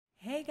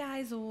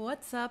guys,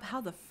 what's up?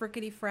 How the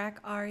frickety frack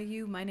are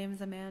you? My name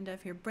is Amanda.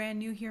 If you're brand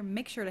new here,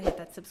 make sure to hit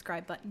that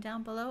subscribe button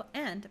down below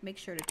and make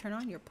sure to turn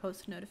on your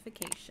post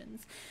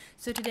notifications.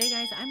 So today,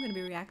 guys, I'm going to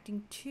be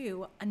reacting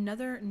to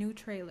another new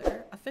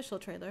trailer, official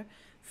trailer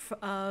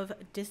of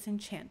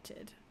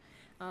Disenchanted.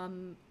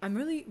 I'm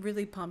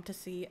really pumped to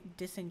see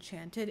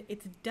Disenchanted.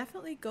 It's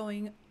definitely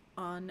going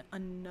on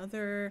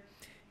another,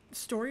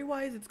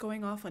 story-wise, it's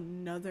going off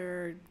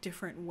another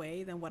different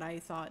way than what I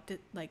thought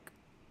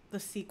the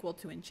sequel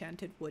to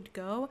Enchanted would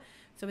go.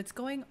 So it's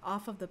going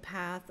off of the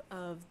path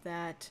of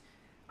that,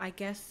 I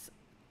guess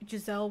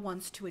Giselle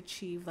wants to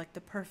achieve like the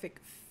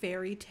perfect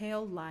fairy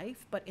tale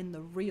life, but in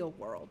the real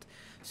world.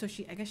 So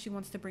I guess she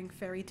wants to bring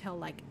fairy tale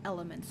like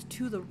elements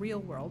to the real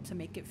world to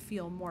make it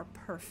feel more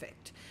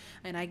perfect.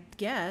 And I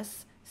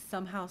guess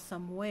somehow,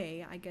 some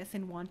way, I guess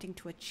in wanting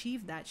to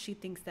achieve that, she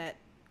thinks that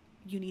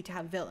you need to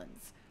have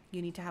villains.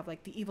 You need to have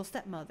like the evil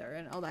stepmother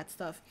and all that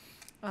stuff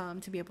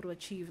to be able to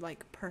achieve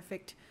like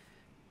perfect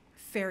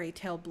fairy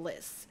tale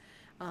bliss.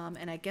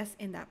 And I guess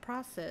in that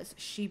process,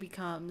 she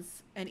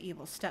becomes an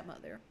evil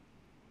stepmother.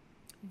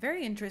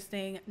 Very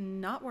interesting.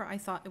 Not where I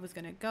thought it was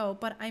going to go,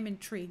 but I'm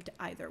intrigued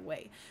either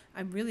way.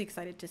 I'm really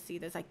excited to see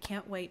this. I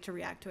can't wait to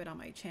react to it on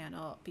my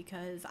channel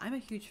because I'm a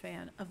huge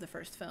fan of the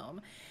first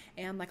film.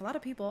 And like a lot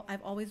of people,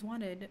 I've always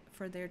wanted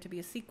for there to be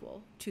a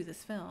sequel to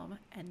this film.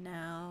 And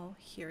now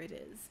here it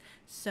is.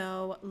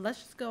 So let's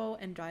just go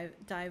and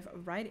dive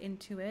right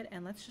into it.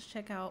 And let's just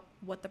check out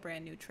what the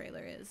brand new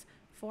trailer is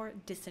for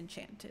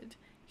Disenchanted.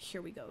 Here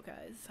we go,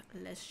 guys.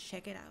 Let's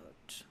check it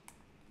out.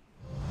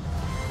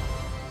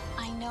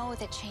 I know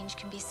that change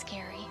can be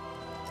scary,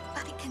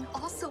 but it can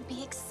also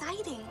be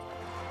exciting.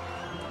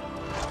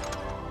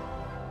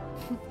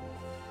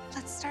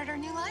 Let's start our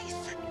new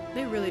life.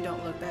 They really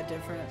don't look that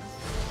different.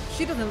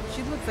 She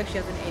looks like she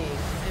has an age,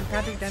 and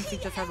Patrick Dempsey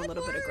just has a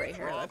little bit of gray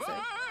hair, that's it.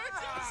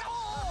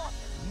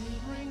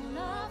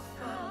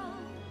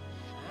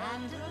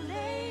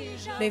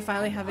 They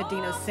finally have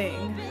Adina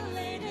sing.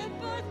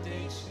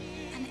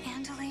 An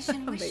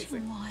Andalasian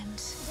wishing wand.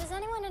 Does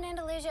anyone in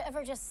Andalasia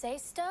ever just say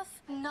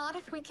stuff? Not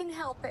if we can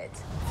help it.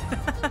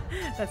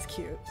 That's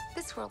cute.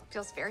 This world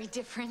feels very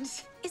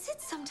different. Is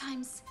it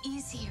sometimes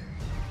easier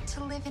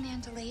to live in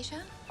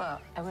Andalasia?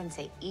 Well, I wouldn't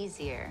say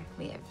easier.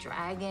 We have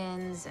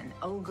dragons and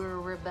ogre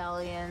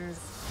rebellions.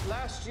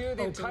 Last year,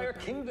 the entire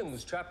kingdom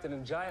was trapped in a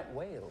giant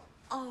whale.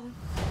 Oh.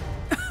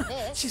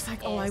 This She's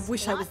like, oh, I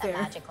wish I was there. It's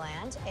not a magic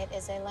land. It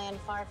is a land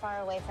far, far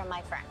away from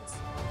my friends.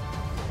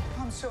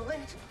 I'm so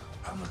late.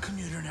 I'm a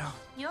commuter now.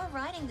 You're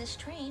riding this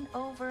train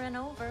over and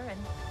over and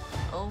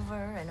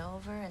over and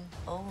over and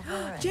over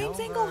and James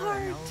over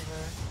Englehart. and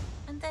over,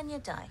 and then you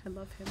die. I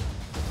love him.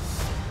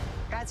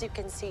 As you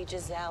can see,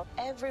 Giselle,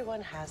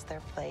 everyone has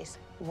their place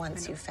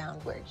once you've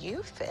found where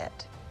you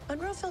fit.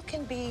 Monroeville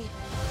can be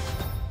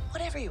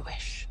whatever you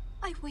wish.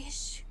 I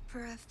wish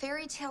for a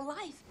fairy tale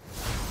life.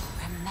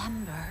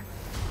 Remember,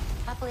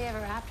 happily ever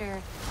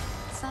after,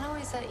 it's not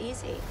always that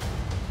easy.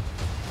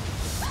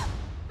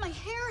 My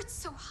hair, it's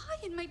so high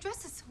and my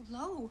dress is so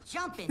low.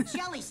 Jumping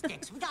jelly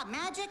sticks. We got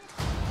magic.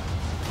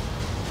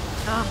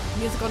 Ah,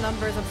 musical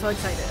numbers. I'm so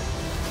excited.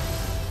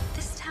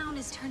 This town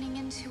is turning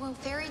into a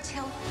fairy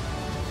tale,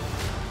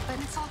 but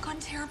it's all gone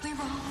terribly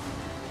wrong.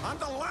 On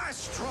the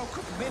last stroke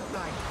of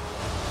midnight,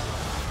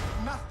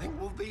 nothing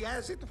will be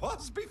as it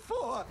was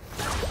before.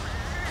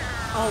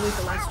 Always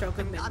the last stroke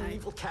of I'm not an midnight.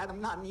 evil cat.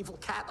 I'm not an evil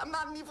cat. I'm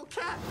not an evil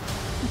cat.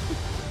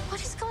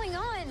 What is going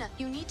on?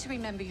 You need to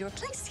remember your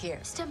place here.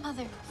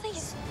 Stepmother,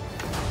 please.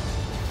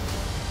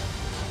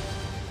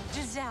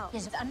 Giselle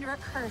is under a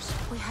curse.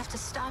 We have to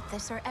stop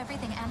this or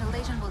everything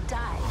Andalasian will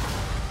die.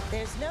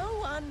 There's no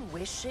one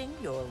wishing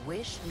your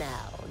wish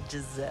now,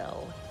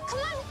 Giselle. Come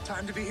on.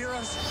 Time to be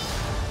heroes.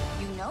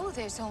 You know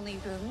there's only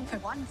room for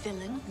one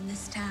villain in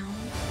this town.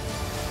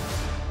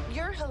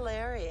 You're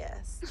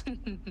hilarious.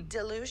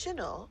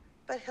 Delusional,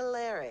 but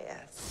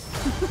hilarious.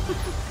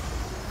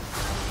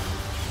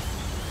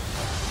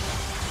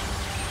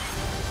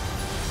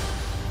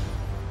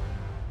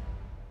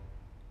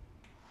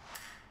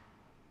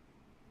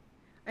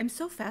 I'm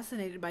so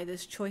fascinated by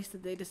this choice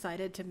that they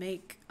decided to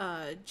make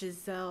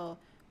Giselle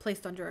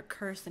placed under a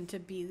curse and to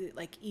be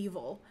like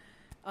evil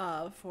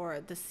for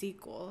the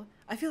sequel.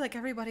 I feel like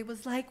everybody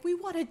was like, we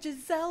wanted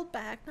Giselle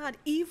back, not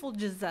evil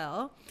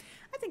Giselle.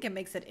 I think it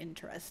makes it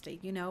interesting.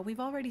 You know, we've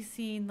already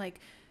seen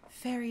like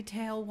fairy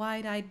tale,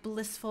 wide-eyed,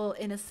 blissful,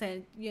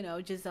 innocent, you know,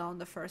 Giselle in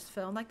the first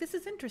film. Like, this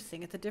is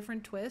interesting. It's a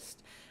different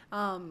twist.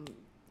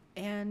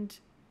 And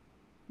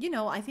you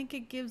know, I think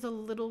it gives a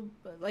little,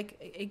 like,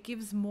 it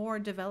gives more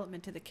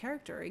development to the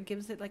character. It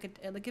gives it like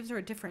it gives her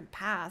a different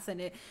path,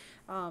 and it,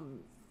 I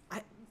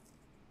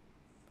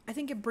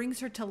think it brings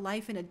her to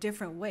life in a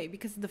different way,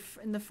 because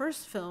in the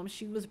first film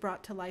she was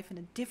brought to life in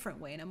a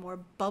different way, in a more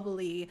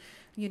bubbly,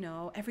 you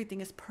know,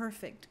 everything is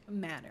perfect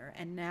manner,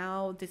 and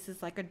now this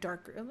is like a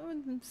darker,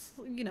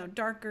 you know,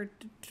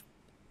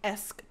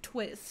 darker-esque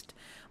twist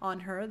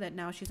on her, that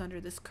now she's under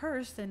this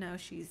curse and now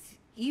she's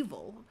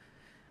evil.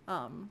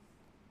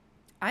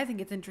 I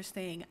think it's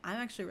interesting. I'm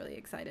actually really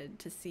excited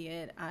to see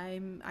it. I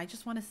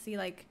just want to see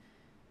like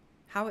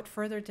how it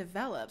further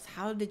develops.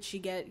 How did she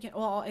get,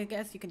 well, I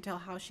guess you can tell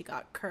how she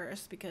got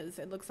cursed, because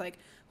it looks like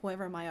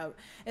Maya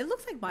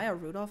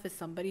Rudolph is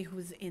somebody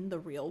who's in the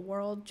real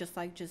world, just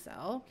like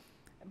Giselle,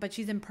 but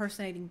she's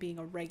impersonating being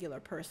a regular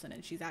person,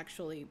 and she's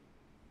actually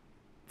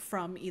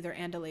from either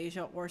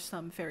Andalasia or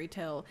some fairy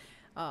tale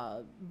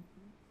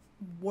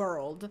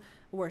world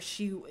where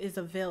she is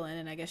a villain,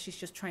 and I guess she's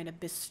just trying to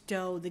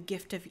bestow the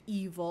gift of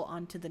evil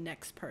onto the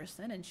next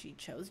person, and she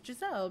chose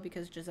Giselle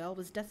because Giselle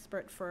was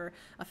desperate for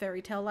a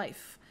fairy tale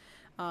life.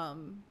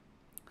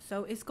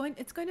 So it's going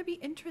to be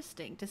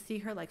interesting to see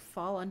her like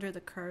fall under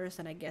the curse,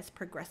 and I guess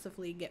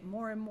progressively get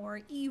more and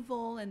more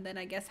evil, and then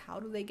I guess how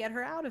do they get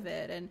her out of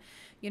it, and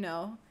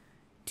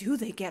do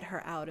they get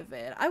her out of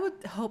it? I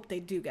would hope they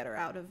do get her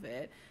out of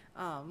it.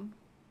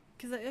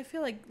 Because I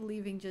feel like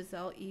leaving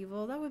Giselle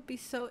evil, that would be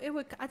so,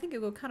 I think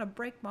it would kind of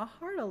break my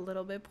heart a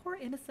little bit. Poor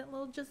innocent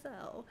little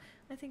Giselle.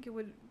 I think it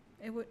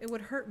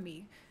would hurt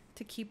me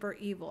to keep her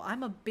evil.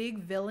 I'm a big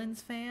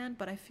villains fan,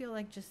 but I feel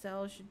like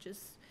Giselle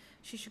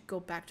she should go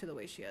back to the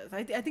way she is.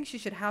 I think she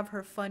should have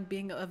her fun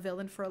being a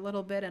villain for a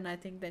little bit, and I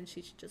think then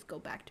she should just go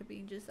back to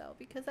being Giselle,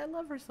 because I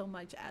love her so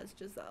much as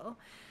Giselle.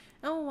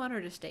 I don't want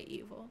her to stay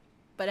evil.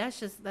 But that's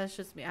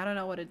just me. I don't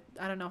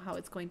know how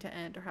it's going to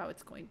end or how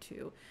it's going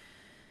to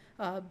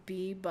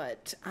be,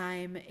 but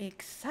I'm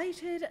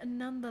excited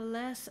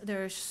nonetheless.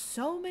 There are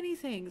so many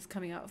things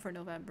coming out for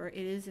November.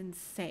 It is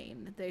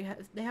insane. They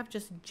have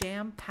just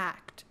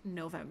jam-packed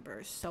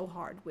November so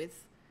hard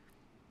with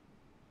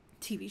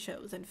TV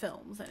shows and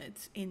films, and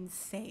it's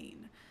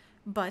insane.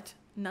 But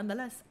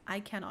nonetheless,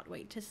 I cannot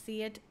wait to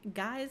see it.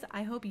 Guys,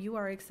 I hope you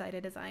are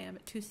excited as I am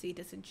to see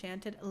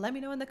Disenchanted. Let me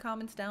know in the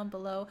comments down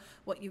below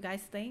what you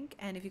guys think,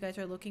 and if you guys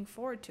are looking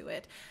forward to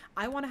it.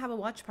 I want to have a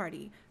watch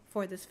party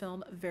for this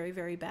film very,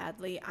 very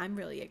badly. I'm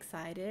really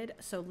excited.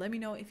 So let me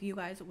know if you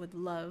guys would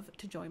love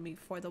to join me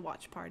for the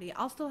watch party.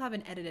 I'll still have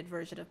an edited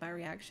version of my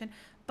reaction,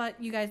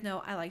 but you guys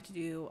know I like to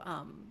do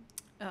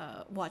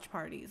watch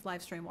parties,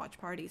 live stream watch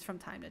parties from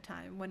time to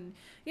time when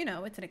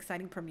it's an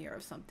exciting premiere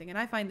of something, and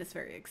I find this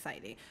very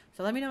exciting.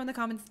 So let me know in the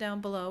comments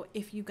down below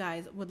if you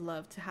guys would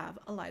love to have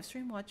a live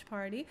stream watch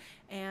party,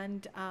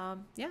 and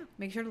yeah,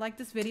 make sure to like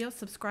this video,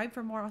 subscribe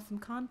for more awesome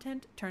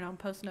content, turn on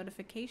post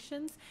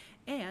notifications,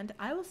 and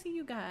I will see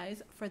you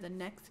guys for the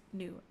next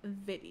new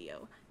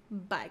video.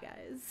 Bye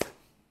guys.